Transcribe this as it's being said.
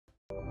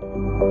So,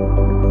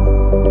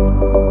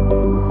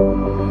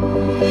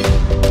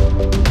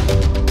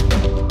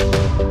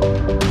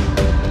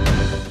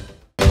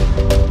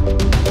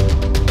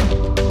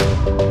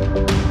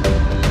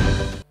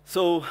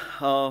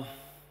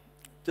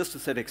 just to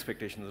set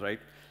expectations, right?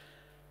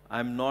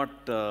 I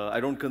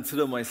don't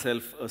consider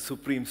myself a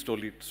supreme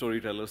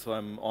storyteller, so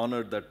I'm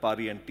honored that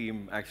Pari and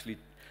team actually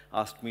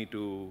asked me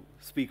to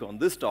speak on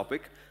this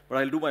topic. But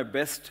I'll do my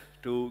best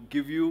to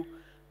give you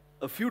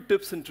a few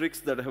tips and tricks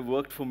that have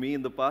worked for me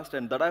in the past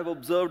and that I've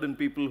observed in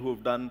people who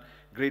have done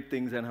great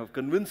things and have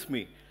convinced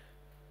me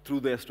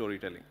through their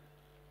storytelling.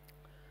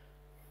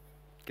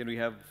 Can we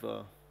have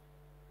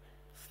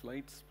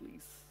slides,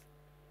 please?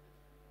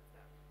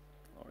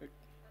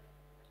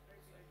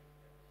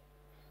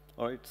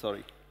 All right,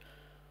 sorry.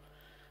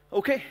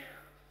 Okay,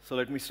 so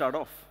let me start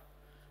off.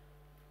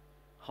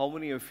 How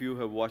many of you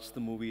have watched the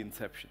movie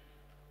Inception?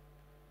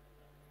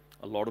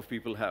 A lot of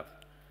people have.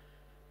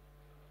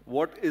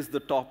 What is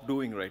the top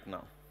doing right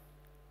now?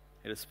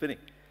 It is spinning.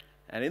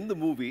 And in the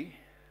movie,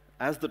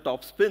 as the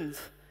top spins,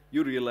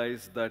 you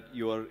realize that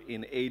you are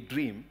in a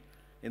dream.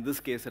 In this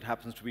case, it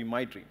happens to be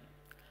my dream.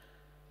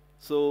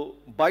 So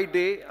by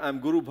day, I'm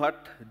Guru Bhat,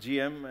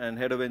 GM and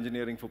Head of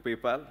Engineering for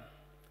PayPal.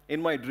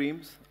 In my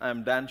dreams,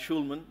 I'm Dan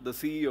Schulman, the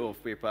CEO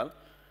of PayPal.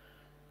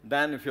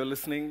 Dan, if you're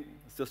listening,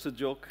 it's just a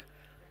joke.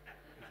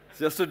 It's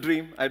just a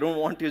dream. I don't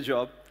want your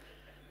job.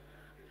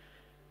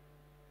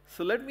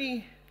 So let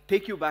me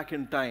take you back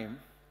in time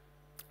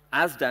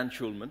as Dan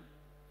Schulman.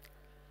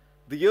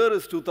 The year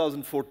is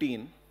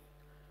 2014.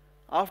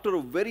 After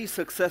a very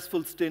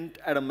successful stint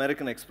at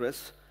American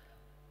Express,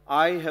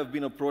 I have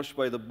been approached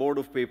by the board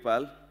of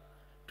PayPal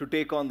to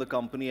take on the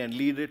company and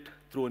lead it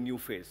through a new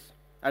phase.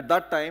 At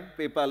that time,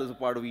 PayPal is a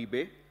part of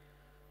eBay.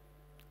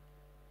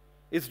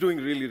 It's doing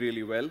really,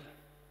 really well.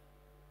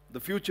 The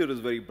future is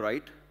very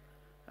bright.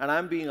 And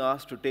I'm being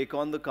asked to take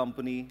on the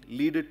company,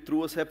 lead it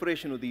through a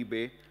separation with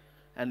eBay,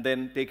 and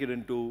then take it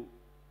into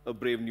a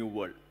brave new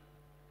world.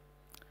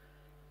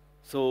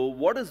 So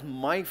what is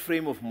my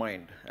frame of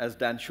mind as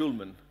Dan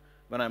Schulman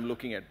when I'm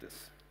looking at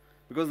this?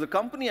 Because the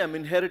company I'm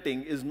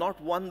inheriting is not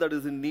one that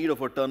is in need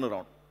of a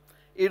turnaround.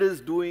 It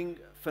is doing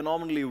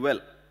phenomenally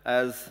well,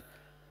 as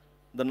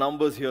the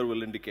numbers here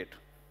will indicate.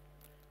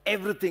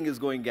 Everything is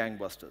going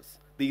gangbusters.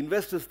 The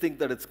investors think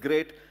that it's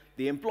great.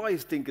 The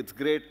employees think it's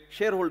great.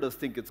 Shareholders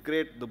think it's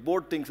great. The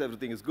board thinks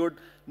everything is good.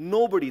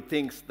 Nobody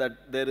thinks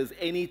that there is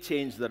any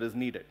change that is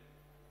needed.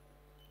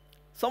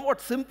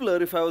 Somewhat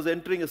simpler if I was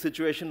entering a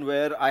situation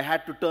where I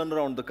had to turn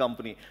around the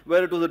company,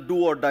 where it was a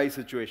do-or-die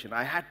situation.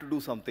 I had to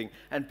do something,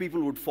 and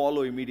people would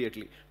follow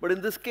immediately. But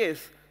in this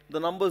case, the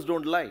numbers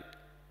don't lie.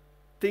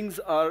 Things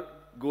are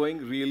going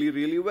really,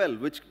 really well,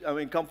 which, I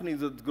mean,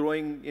 companies are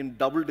growing in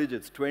double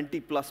digits,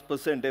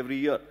 20+% every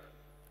year.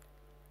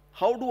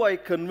 How do I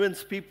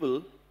convince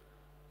people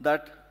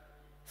that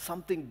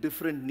something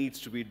different needs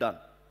to be done?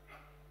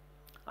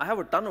 I have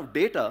a ton of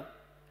data,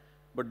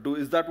 but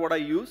is that what I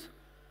use?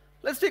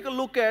 Let's take a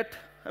look at,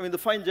 I mean, the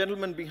fine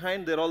gentlemen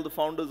behind, they're all the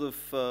founders of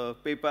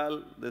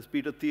PayPal. There's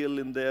Peter Thiel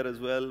in there as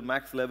well,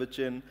 Max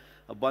Levchin,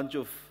 a bunch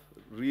of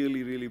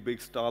really, really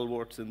big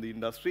stalwarts in the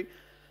industry.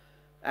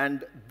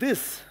 And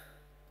this,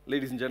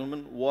 ladies and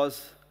gentlemen,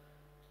 was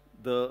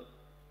the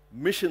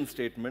mission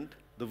statement,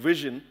 the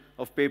vision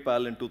of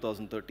PayPal in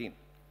 2013.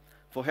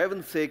 For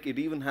heaven's sake, it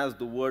even has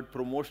the word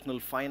promotional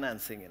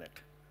financing in it.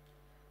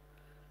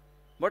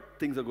 But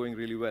things are going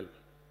really well.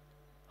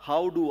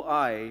 How do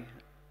I,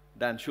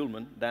 Dan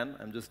Schulman, Dan,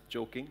 I'm just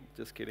joking,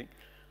 just kidding.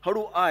 How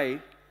do I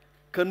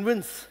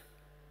convince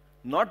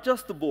not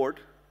just the board,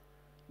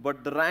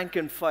 but the rank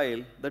and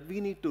file that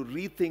we need to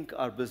rethink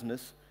our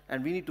business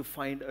and we need to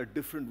find a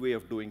different way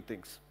of doing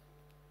things?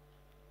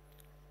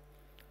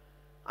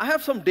 I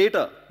have some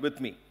data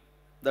with me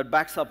that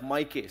backs up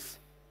my case.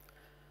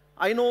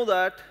 I know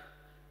that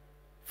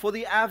for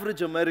the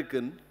average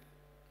American,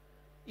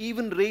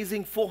 even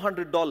raising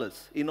 $400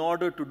 in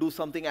order to do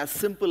something as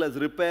simple as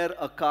repair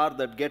a car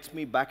that gets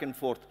me back and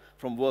forth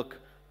from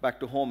work back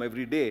to home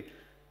every day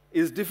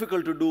is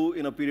difficult to do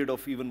in a period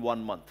of even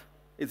 1 month.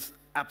 It's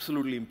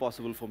absolutely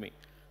impossible for me.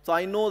 So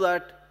I know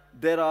that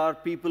there are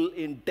people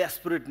in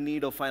desperate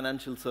need of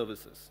financial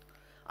services.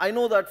 I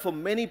know that for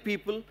many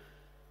people,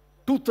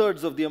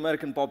 2/3 of the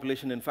American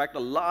population, in fact, a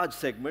large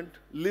segment,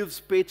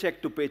 lives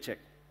paycheck to paycheck.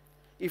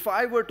 If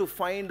I were to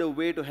find a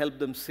way to help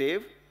them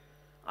save,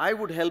 I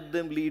would help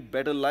them lead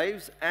better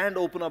lives and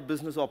open up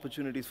business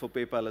opportunities for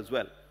PayPal as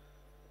well.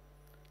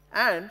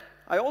 And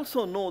I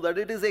also know that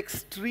it is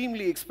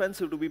extremely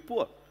expensive to be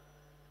poor.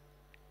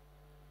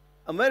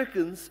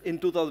 Americans in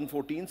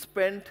 2014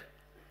 spent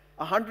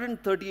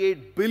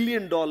 $138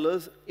 billion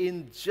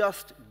in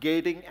just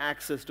getting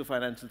access to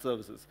financial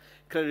services.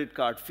 Credit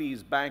card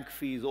fees, bank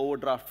fees,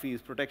 overdraft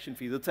fees, protection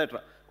fees,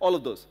 etc. All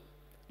of those.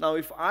 Now,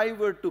 if I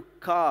were to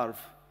carve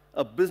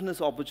a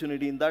business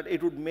opportunity in that,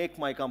 it would make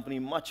my company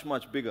much,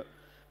 much bigger.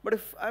 But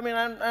if, I mean,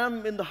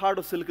 I'm in the heart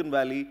of Silicon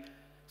Valley,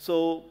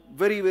 so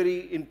very,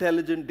 very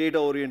intelligent,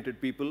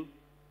 data-oriented people,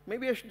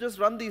 maybe I should just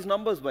run these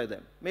numbers by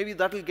them. Maybe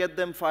that'll get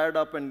them fired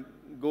up and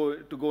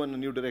go in a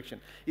new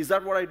direction. Is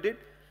that what I did?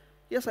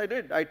 Yes, I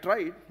did. I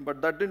tried,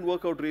 but that didn't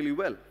work out really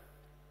well.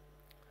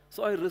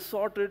 So I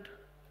resorted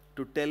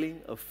to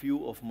telling a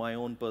few of my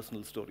own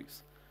personal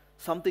stories,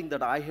 something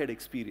that I had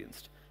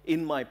experienced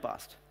in my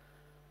past.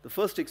 The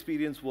first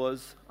experience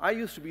was, I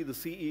used to be the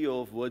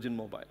CEO of Virgin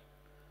Mobile.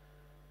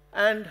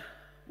 And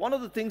one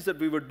of the things that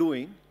we were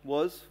doing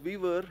was we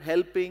were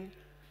helping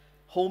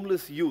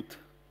homeless youth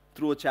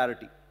through a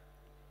charity.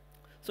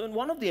 So in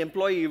one of the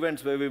employee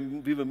events where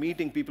we were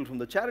meeting people from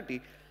the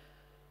charity,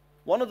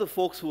 one of the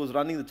folks who was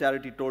running the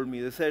charity told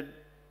me, they said,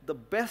 the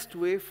best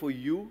way for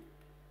you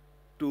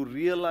to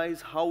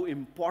realize how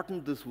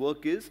important this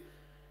work is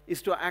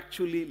to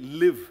actually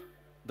live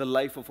the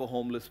life of a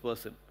homeless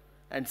person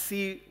and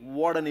see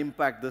what an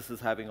impact this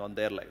is having on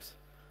their lives.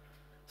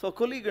 So a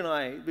colleague and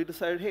I, we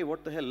decided, hey,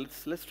 what the hell,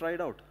 let's try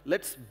it out.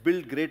 Let's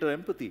build greater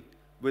empathy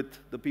with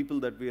the people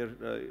that we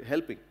are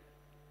helping.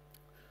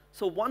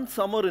 So one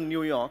summer in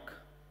New York,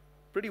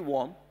 pretty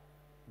warm,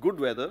 good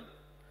weather,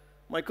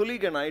 my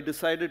colleague and I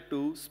decided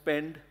to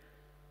spend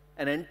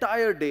an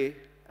entire day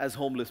as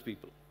homeless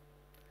people.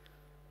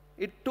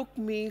 It took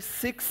me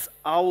 6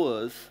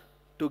 hours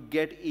to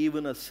get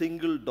even a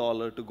single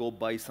dollar to go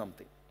buy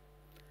something.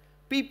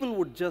 People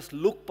would just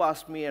look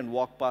past me and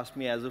walk past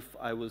me as if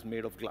I was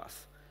made of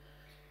glass.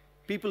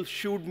 People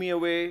shooed me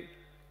away.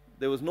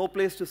 There was no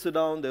place to sit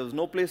down. There was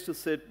no place to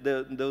sit.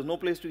 There was no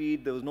place to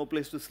eat. There was no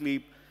place to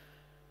sleep.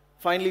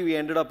 Finally, we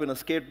ended up in a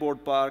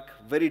skateboard park,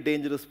 very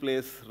dangerous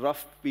place,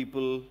 rough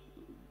people.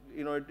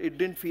 You know, it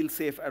didn't feel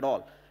safe at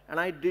all. And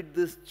I did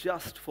this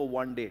just for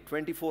one day,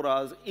 24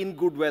 hours in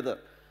good weather.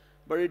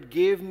 But it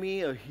gave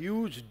me a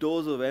huge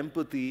dose of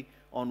empathy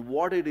on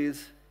what it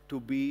is to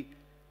be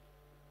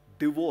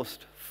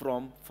divorced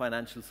from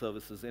financial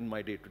services in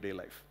my day-to-day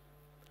life.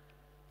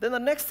 Then the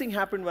next thing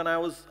happened when I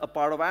was a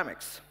part of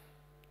Amex.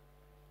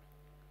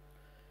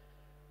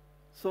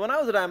 So when I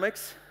was at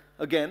Amex,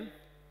 again,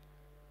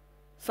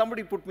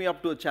 somebody put me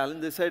up to a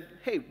challenge. They said,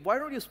 hey, why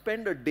don't you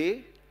spend a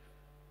day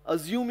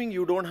assuming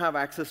you don't have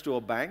access to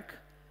a bank,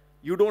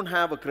 you don't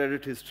have a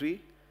credit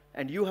history,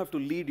 and you have to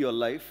lead your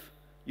life.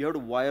 You have to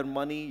wire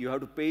money, you have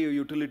to pay your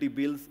utility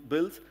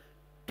bills.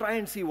 Try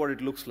and see what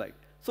it looks like.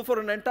 So for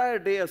an entire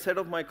day, a set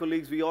of my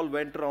colleagues, we all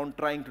went around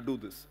trying to do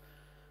this.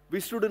 We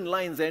stood in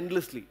lines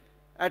endlessly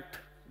at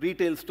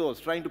retail stores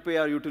trying to pay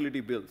our utility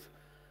bills.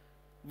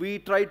 We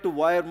tried to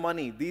wire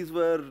money. These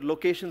were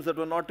locations that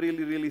were not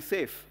really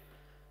safe.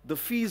 The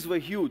fees were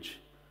huge.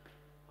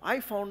 I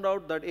found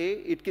out that A,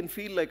 it can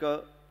feel like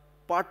a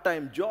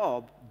part-time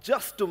job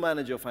just to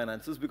manage your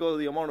finances because of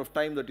the amount of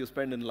time that you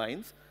spend in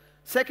lines.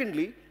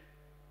 Secondly,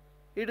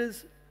 it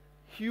is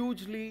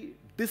hugely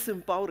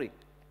disempowering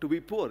to be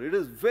poor. It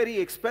is very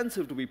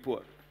expensive to be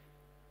poor.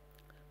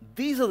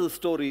 These are the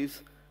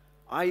stories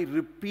I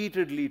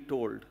repeatedly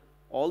told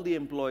all the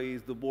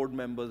employees, the board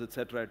members,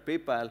 etc. at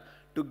PayPal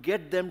to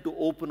get them to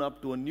open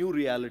up to a new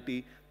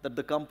reality that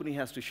the company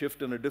has to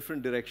shift in a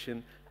different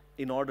direction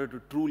in order to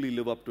truly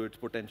live up to its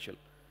potential.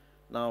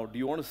 Now, do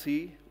you want to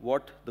see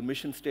what the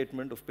mission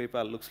statement of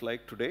PayPal looks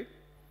like today?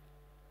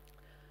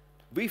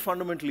 We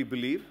fundamentally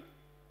believe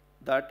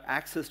that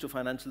access to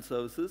financial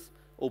services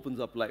opens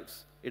up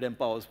lives. It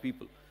empowers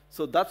people.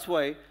 So that's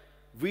why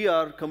we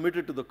are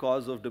committed to the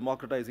cause of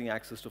democratizing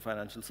access to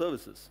financial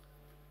services.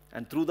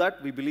 And through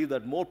that, we believe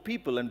that more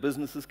people and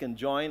businesses can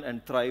join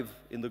and thrive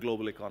in the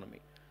global economy.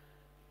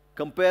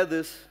 Compare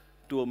this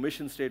to a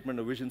mission statement,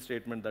 a vision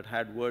statement that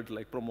had words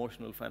like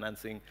promotional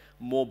financing,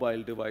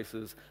 mobile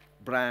devices,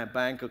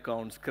 bank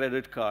accounts,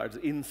 credit cards,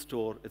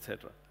 in-store,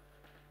 etc.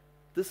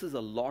 This is a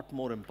lot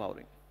more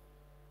empowering.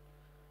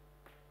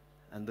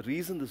 And the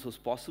reason this was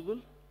possible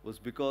was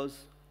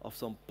because of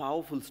some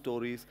powerful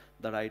stories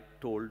that I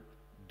told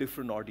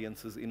different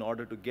audiences in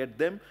order to get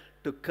them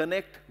to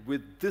connect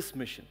with this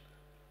mission.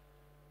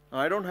 Now,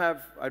 I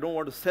don't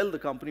want to sell the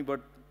company, but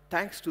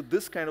thanks to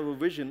this kind of a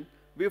vision,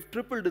 we have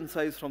tripled in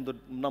size from the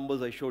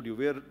numbers I showed you.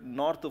 We are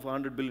north of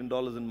 $100 billion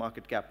in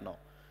market cap now.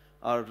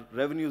 Our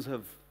revenues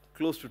have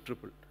close to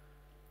tripled.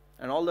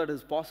 And all that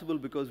is possible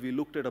because we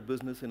looked at a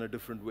business in a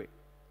different way.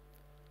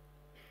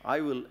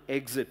 I will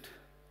exit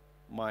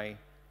my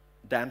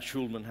Dan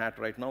Schulman hat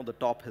right now. The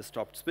top has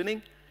stopped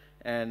spinning,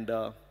 and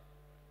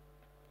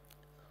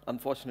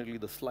unfortunately,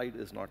 the slide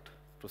is not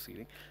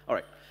proceeding. All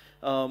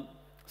right.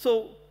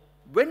 So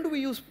when do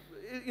we use,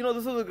 this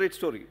is a great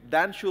story.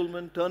 Dan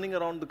Schulman turning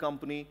around the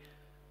company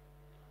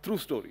through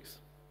stories.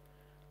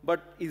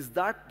 But is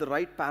that the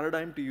right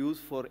paradigm to use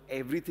for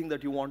everything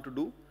that you want to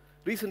do?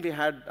 Recently,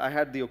 I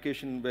had the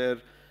occasion where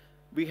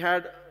we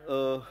had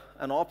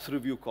an ops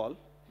review call,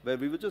 where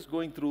we were just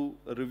going through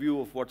a review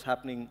of what's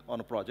happening on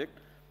a project.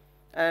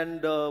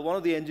 And one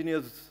of the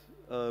engineers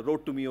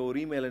wrote to me over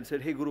email and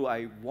said, hey, Guru,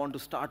 I want to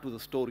start with a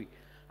story.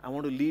 I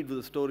want to lead with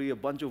a story. A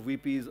bunch of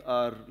VPs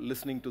are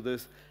listening to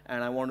this,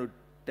 and I want to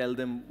tell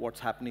them what's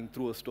happening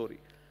through a story.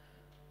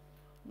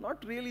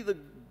 Not really the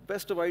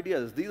best of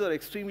ideas. These are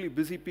extremely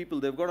busy people.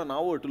 They've got an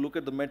hour to look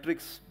at the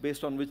metrics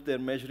based on which they're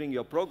measuring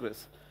your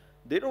progress.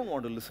 They don't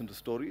want to listen to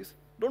stories.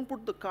 Don't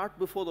put the cart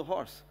before the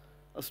horse.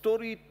 A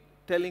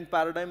storytelling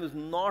paradigm is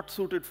not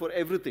suited for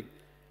everything.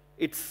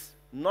 It's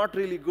not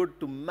really good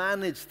to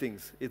manage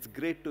things. It's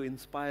great to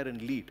inspire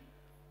and lead.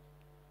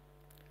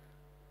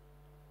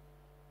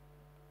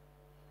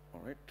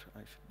 All right, I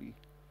should be.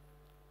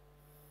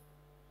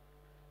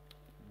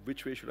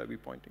 Which way should I be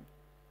pointing?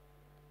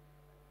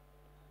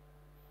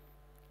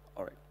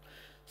 All right.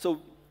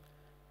 So,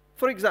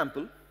 for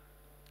example,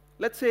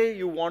 let's say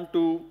you want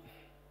to,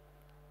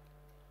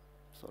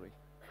 sorry,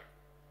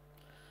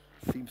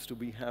 seems to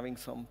be having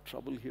some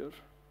trouble here.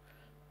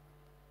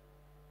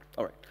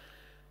 All right.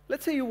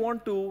 Let's say you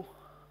want to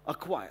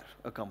acquire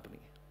a company.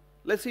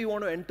 Let's say you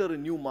want to enter a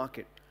new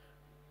market.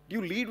 Do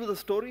you lead with a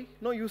story?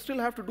 No, you still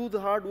have to do the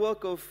hard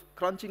work of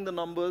crunching the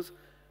numbers,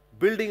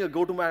 building a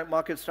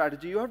go-to-market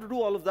strategy. You have to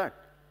do all of that.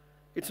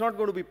 It's not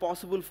going to be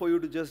possible for you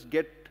to just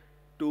get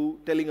to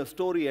telling a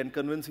story and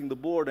convincing the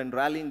board and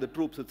rallying the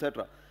troops,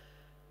 etc.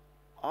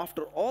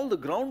 After all the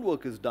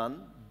groundwork is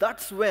done,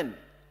 that's when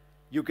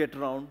you get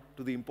around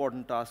to the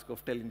important task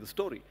of telling the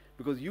story.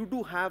 Because you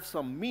do have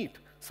some meat,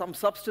 some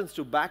substance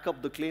to back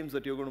up the claims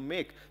that you're going to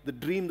make, the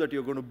dream that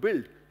you're going to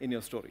build in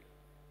your story.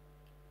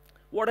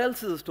 What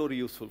else is a story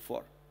useful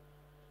for?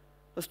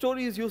 A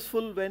story is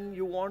useful when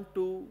you want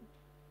to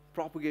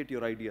propagate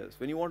your ideas,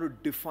 when you want to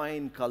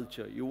define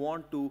culture, you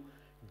want to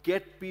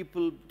get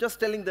people, just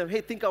telling them, hey,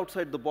 think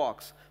outside the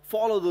box,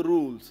 follow the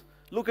rules,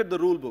 look at the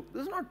rule book.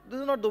 This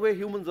is not the way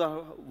humans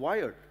are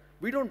wired.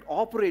 We don't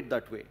operate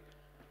that way.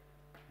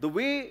 The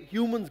way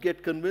humans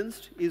get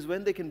convinced is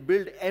when they can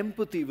build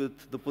empathy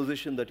with the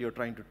position that you're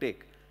trying to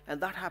take. And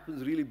that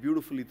happens really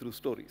beautifully through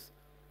stories.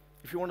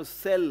 If you want to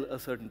sell a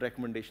certain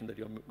recommendation that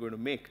you're going to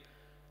make,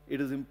 it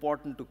is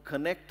important to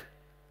connect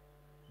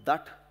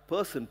that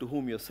person to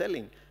whom you're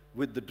selling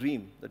with the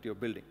dream that you're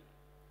building.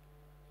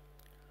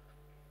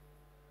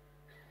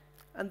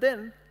 And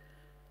then,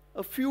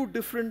 a few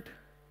different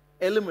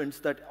elements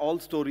that all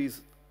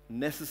stories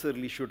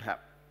necessarily should have.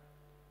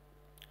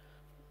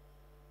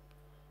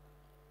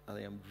 I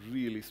am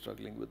really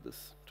struggling with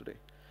this today.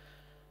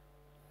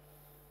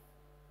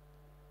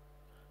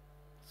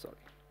 Sorry.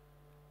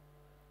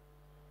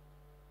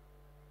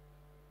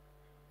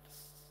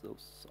 So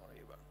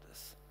sorry about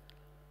this.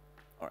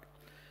 All right.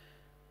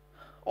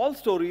 All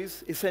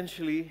stories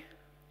essentially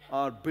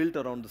are built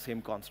around the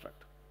same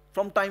construct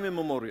from time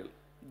immemorial.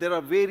 There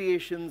are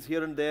variations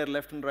here and there,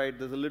 left and right.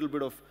 There's a little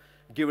bit of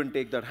give and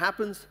take that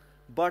happens,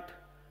 but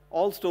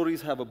all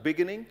stories have a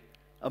beginning,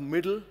 a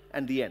middle,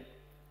 and the end.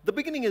 The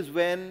beginning is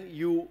when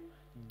you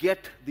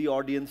get the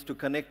audience to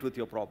connect with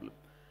your problem.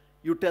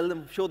 You tell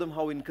them, show them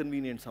how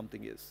inconvenient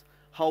something is,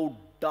 how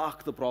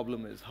dark the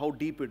problem is, how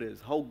deep it is,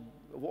 how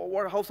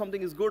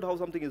something is good, how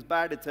something is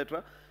bad,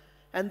 etc.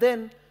 And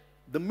then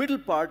the middle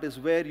part is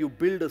where you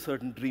build a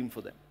certain dream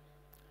for them.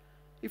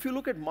 If you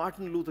look at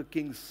Martin Luther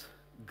King's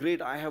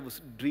great I Have a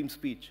Dream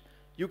speech,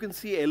 you can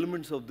see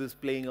elements of this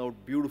playing out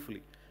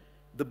beautifully.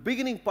 The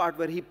beginning part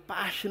where he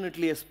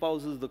passionately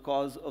espouses the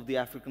cause of the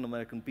African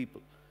American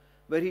people,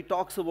 where he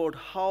talks about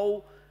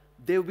how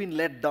they've been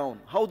let down,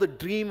 how the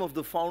dream of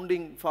the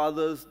founding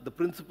fathers, the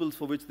principles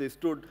for which they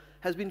stood,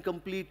 has been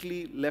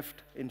completely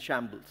left in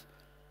shambles.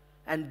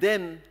 And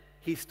then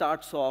he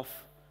starts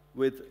off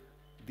with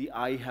the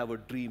I have a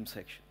dream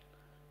section.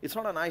 It's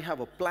not an I have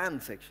a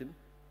plan section,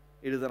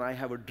 it is an I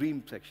have a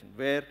dream section,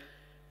 where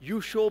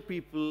you show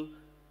people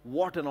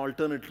what an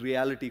alternate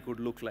reality could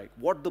look like,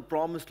 what the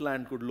promised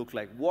land could look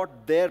like,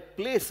 what their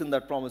place in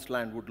that promised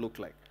land would look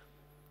like.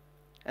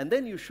 And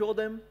then you show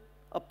them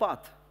a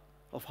path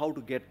of how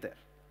to get there.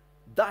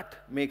 That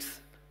makes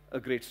a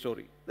great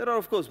story. There are,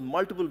 of course,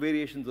 multiple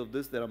variations of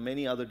this. There are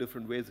many other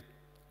different ways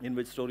in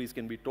which stories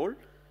can be told.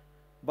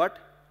 But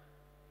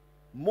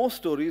most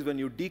stories, when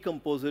you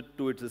decompose it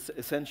to its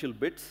essential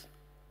bits,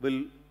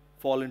 will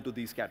fall into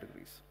these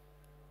categories.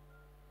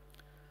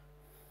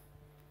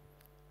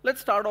 Let's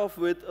start off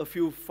with a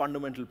few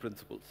fundamental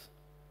principles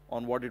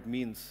on what it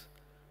means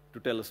to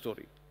tell a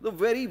story. The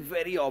very,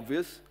 very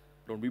obvious,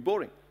 don't be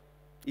boring.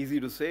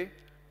 Easy to say,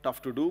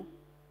 tough to do,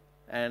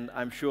 and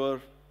I'm sure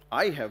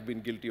I have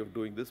been guilty of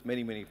doing this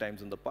many, many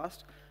times in the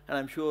past, and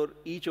I'm sure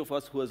each of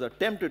us who has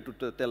attempted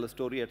to tell a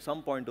story at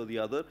some point or the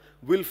other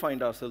will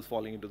find ourselves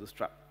falling into this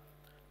trap.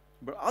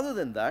 But other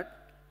than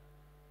that,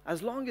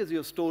 as long as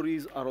your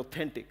stories are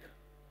authentic,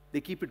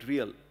 they keep it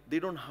real, they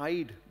don't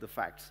hide the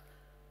facts.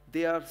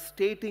 They are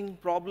stating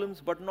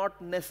problems, but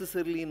not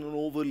necessarily in an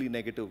overly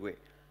negative way.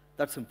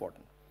 That's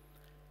important.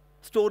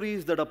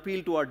 Stories that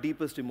appeal to our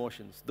deepest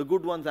emotions, the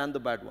good ones and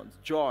the bad ones,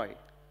 joy,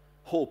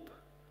 hope,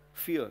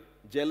 fear,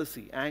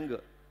 jealousy,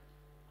 anger,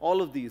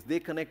 all of these, they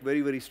connect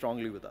very, very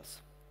strongly with us.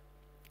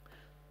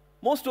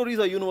 Most stories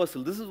are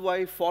universal. This is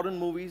why foreign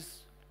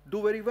movies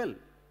do very well,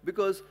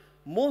 because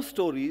most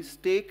stories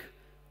take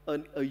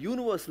a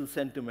universal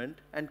sentiment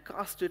and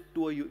cast it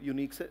to a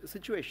unique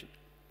situation.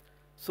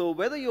 So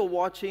whether you're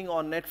watching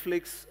on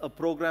Netflix a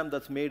program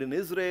that's made in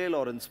Israel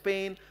or in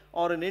Spain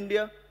or in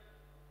India,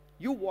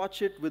 you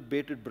watch it with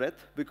bated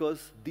breath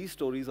because these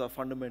stories are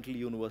fundamentally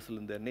universal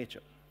in their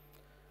nature.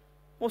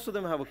 Most of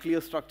them have a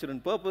clear structure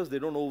and purpose. They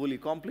don't overly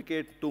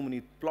complicate, too many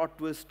plot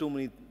twists, too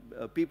many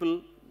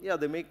people. Yeah,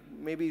 they make,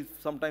 maybe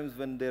sometimes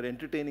when they're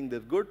entertaining,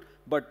 they're good.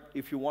 But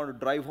if you want to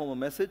drive home a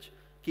message,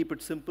 keep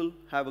it simple,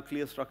 have a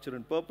clear structure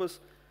and purpose.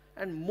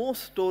 And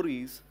most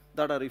stories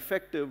that are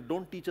effective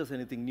don't teach us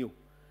anything new.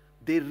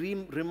 They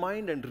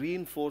remind and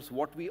reinforce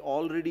what we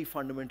already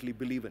fundamentally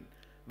believe in.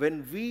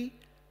 When we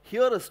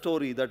hear a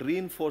story that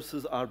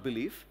reinforces our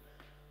belief,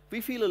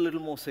 we feel a little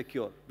more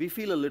secure. We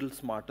feel a little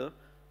smarter.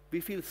 We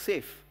feel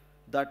safe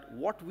that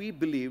what we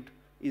believed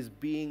is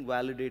being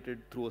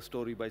validated through a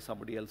story by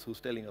somebody else who's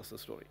telling us a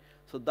story.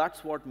 So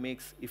that's what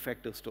makes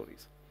effective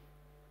stories.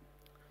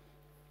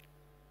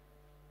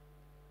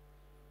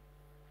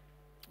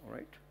 All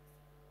right?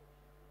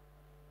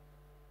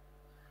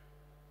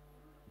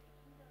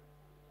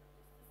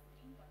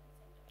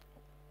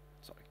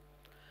 Sorry.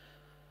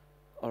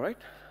 All right?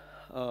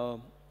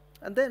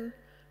 And then,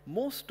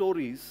 most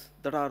stories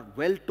that are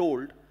well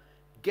told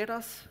get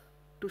us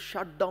to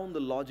shut down the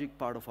logic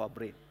part of our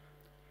brain.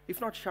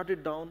 If not shut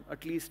it down,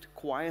 at least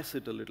quiesce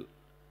it a little.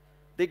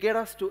 They get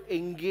us to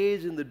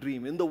engage in the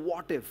dream, in the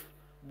what if.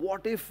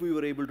 What if we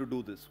were able to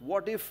do this?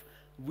 What if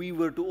we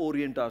were to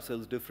orient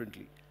ourselves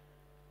differently?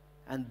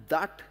 And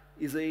that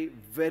is a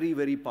very,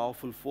 very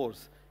powerful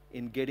force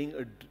in getting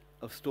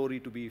a story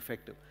to be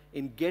effective,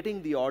 in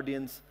getting the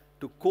audience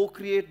to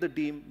co-create the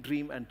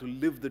dream and to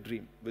live the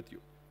dream with you.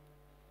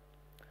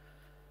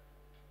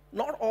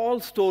 Not all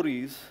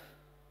stories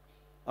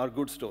are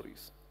good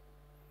stories.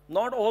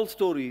 Not all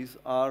stories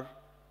are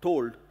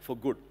told for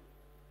good.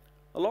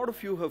 A lot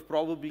of you have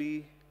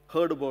probably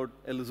heard about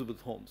Elizabeth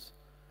Holmes.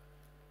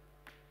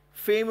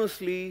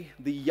 Famously,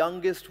 the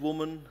youngest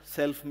woman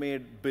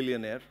self-made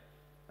billionaire.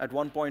 At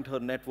one point, her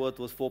net worth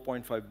was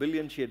 4.5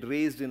 billion. She had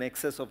raised in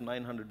excess of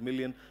 900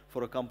 million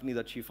for a company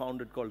that she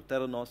founded called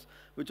Theranos,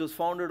 which was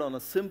founded on a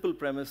simple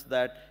premise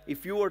that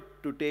if you were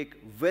to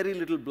take very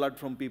little blood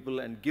from people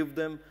and give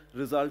them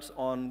results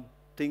on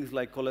things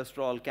like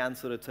cholesterol,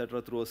 cancer,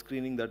 etc., through a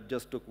screening that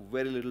just took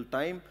very little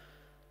time,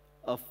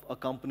 a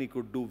company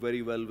could do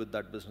very well with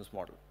that business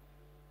model.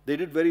 They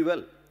did very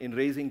well in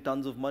raising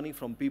tons of money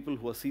from people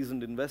who are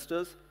seasoned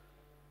investors.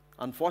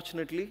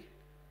 Unfortunately,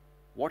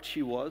 what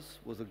she was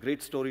a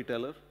great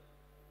storyteller.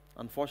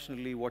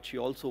 Unfortunately, what she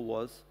also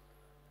was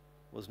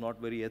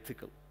not very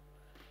ethical.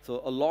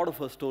 So a lot of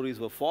her stories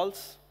were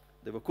false,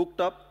 they were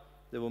cooked up,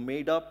 they were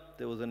made up,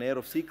 there was an air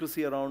of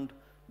secrecy around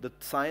the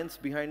science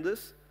behind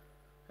this,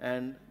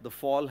 and the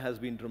fall has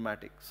been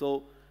dramatic.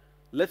 So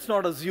let's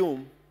not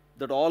assume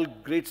that all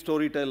great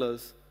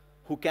storytellers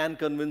who can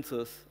convince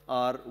us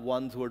are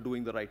ones who are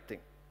doing the right thing.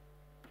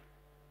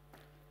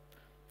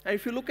 And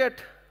if you look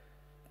at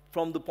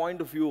from the point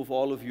of view of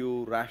all of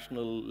you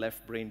rational,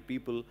 left-brained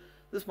people,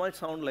 this might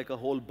sound like a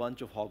whole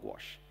bunch of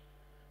hogwash.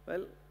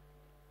 Well,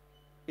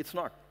 it's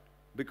not,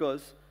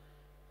 because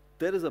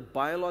there is a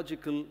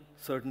biological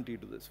certainty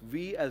to this.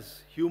 We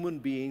as human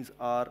beings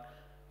are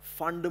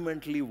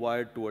fundamentally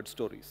wired towards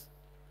stories.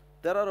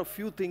 There are a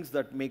few things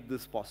that make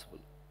this possible.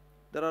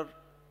 There are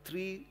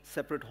 3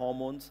 separate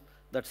hormones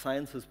that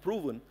science has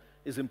proven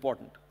is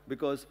important,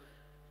 because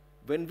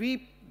when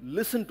we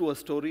listen to a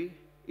story,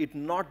 it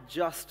not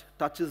just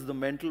touches the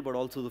mental, but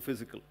also the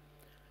physical.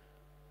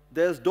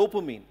 There's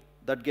dopamine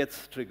that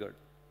gets triggered.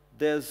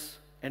 There's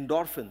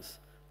endorphins.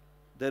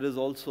 There is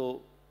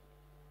also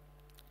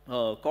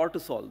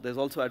cortisol. There's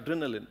also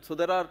adrenaline. So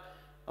there are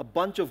a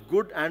bunch of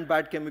good and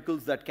bad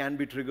chemicals that can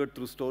be triggered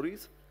through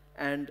stories.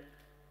 And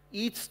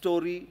each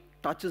story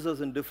touches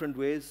us in different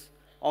ways.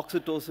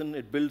 Oxytocin,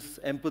 it builds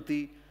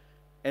empathy.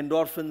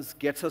 Endorphins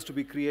gets us to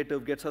be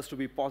creative, gets us to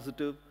be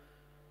positive.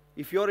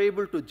 If you're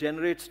able to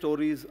generate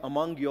stories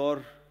among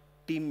your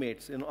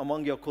teammates,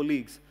 among your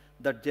colleagues,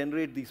 that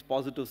generate these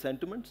positive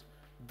sentiments,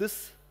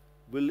 this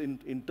will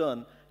in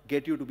turn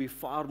get you to be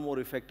far more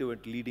effective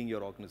at leading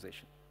your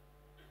organization.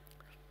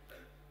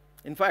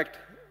 In fact,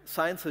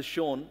 science has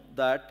shown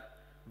that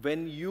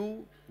when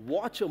you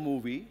watch a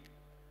movie,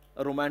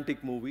 a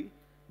romantic movie,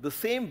 the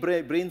same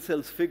brain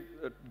cells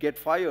get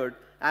fired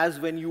as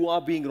when you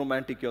are being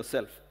romantic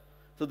yourself.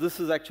 So this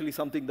is actually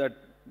something that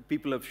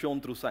people have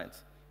shown through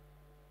science.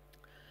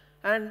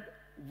 And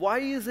why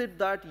is it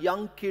that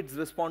young kids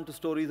respond to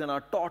stories and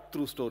are taught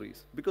through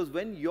stories? Because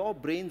when your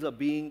brains are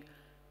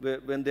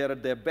when they're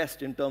at their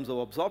best in terms of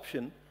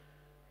absorption,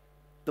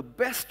 the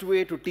best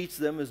way to teach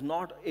them is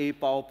not a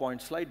PowerPoint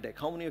slide deck.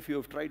 How many of you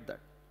have tried that?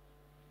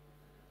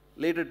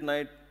 Late at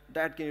night,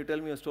 Dad, can you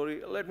tell me a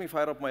story? Let me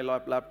fire up my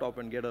laptop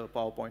and get a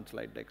PowerPoint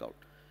slide deck out.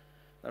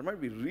 That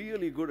might be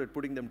really good at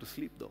putting them to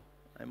sleep, though,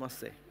 I must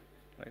say.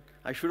 Right?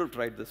 I should have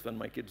tried this when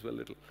my kids were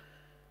little.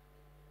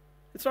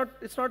 It's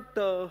not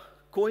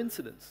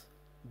coincidence.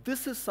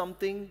 This is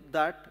something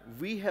that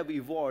we have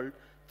evolved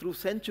through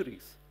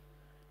centuries.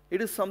 It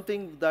is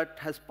something that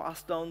has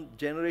passed down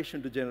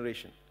generation to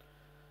generation.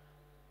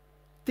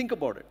 Think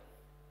about it.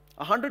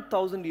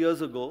 100,000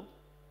 years ago,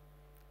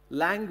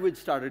 language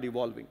started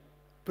evolving.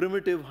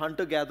 Primitive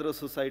hunter-gatherer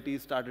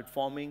societies started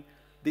forming.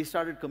 They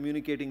started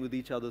communicating with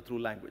each other through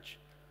language.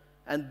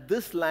 And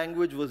this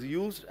language was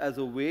used as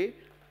a way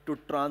to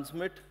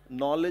transmit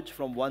knowledge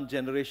from one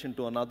generation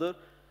to another,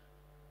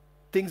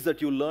 things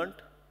that you learned,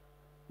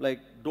 like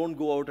don't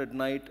go out at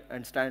night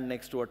and stand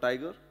next to a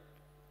tiger.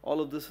 All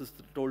of this is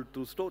told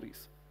through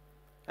stories.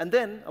 And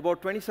then,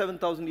 about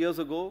 27,000 years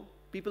ago,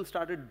 people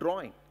started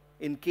drawing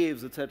in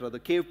caves, etc. The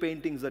cave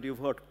paintings that you've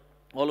heard,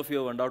 all of you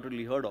have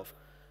undoubtedly heard of.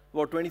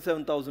 About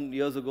 27,000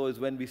 years ago is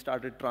when we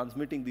started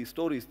transmitting these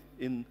stories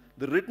in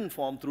the written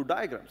form through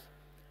diagrams.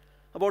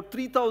 About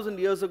 3,000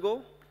 years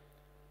ago,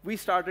 we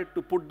started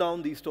to put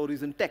down these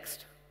stories in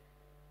text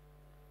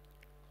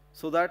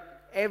so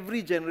that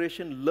every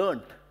generation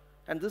learned.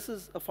 And this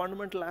is a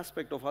fundamental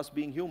aspect of us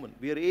being human.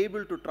 We are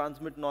able to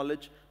transmit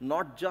knowledge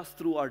not just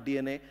through our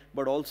DNA,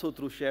 but also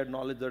through shared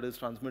knowledge that is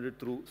transmitted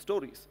through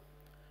stories.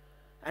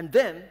 And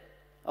then,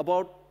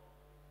 about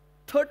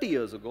 30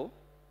 years ago,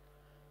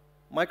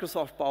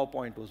 Microsoft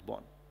PowerPoint was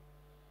born.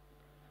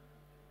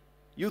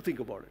 You think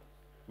about it.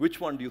 Which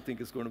one do you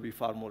think is going to be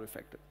far more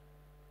effective?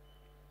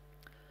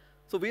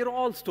 So we are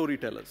all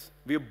storytellers.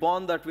 We are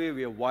born that way.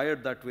 We are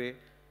wired that way.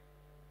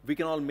 We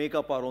can all make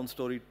up our own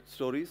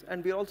stories,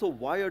 and we are also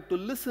wired to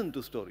listen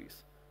to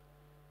stories.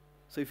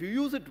 So if you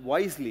use it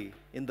wisely,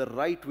 in the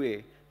right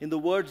way, in the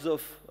words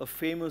of a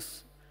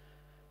famous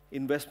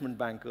investment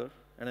banker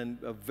and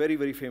a very,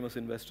 very famous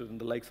investor in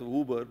the likes of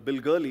Uber, Bill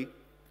Gurley,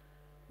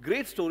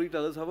 great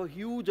storytellers have a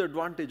huge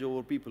advantage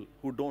over people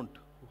who don't,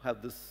 who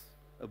have this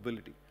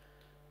ability.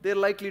 They're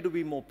likely to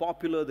be more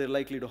popular, they're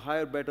likely to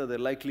hire better, they're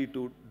likely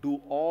to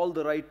do all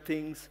the right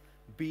things,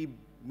 be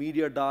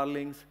media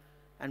darlings,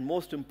 and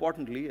most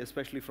importantly,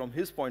 especially from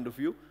his point of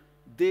view,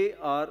 they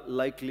are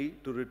likely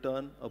to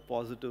return a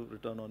positive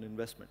return on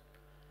investment.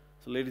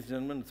 So ladies and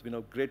gentlemen, it's been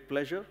a great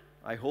pleasure.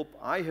 I hope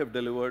I have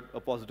delivered a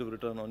positive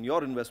return on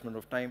your investment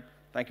of time.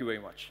 Thank you very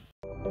much.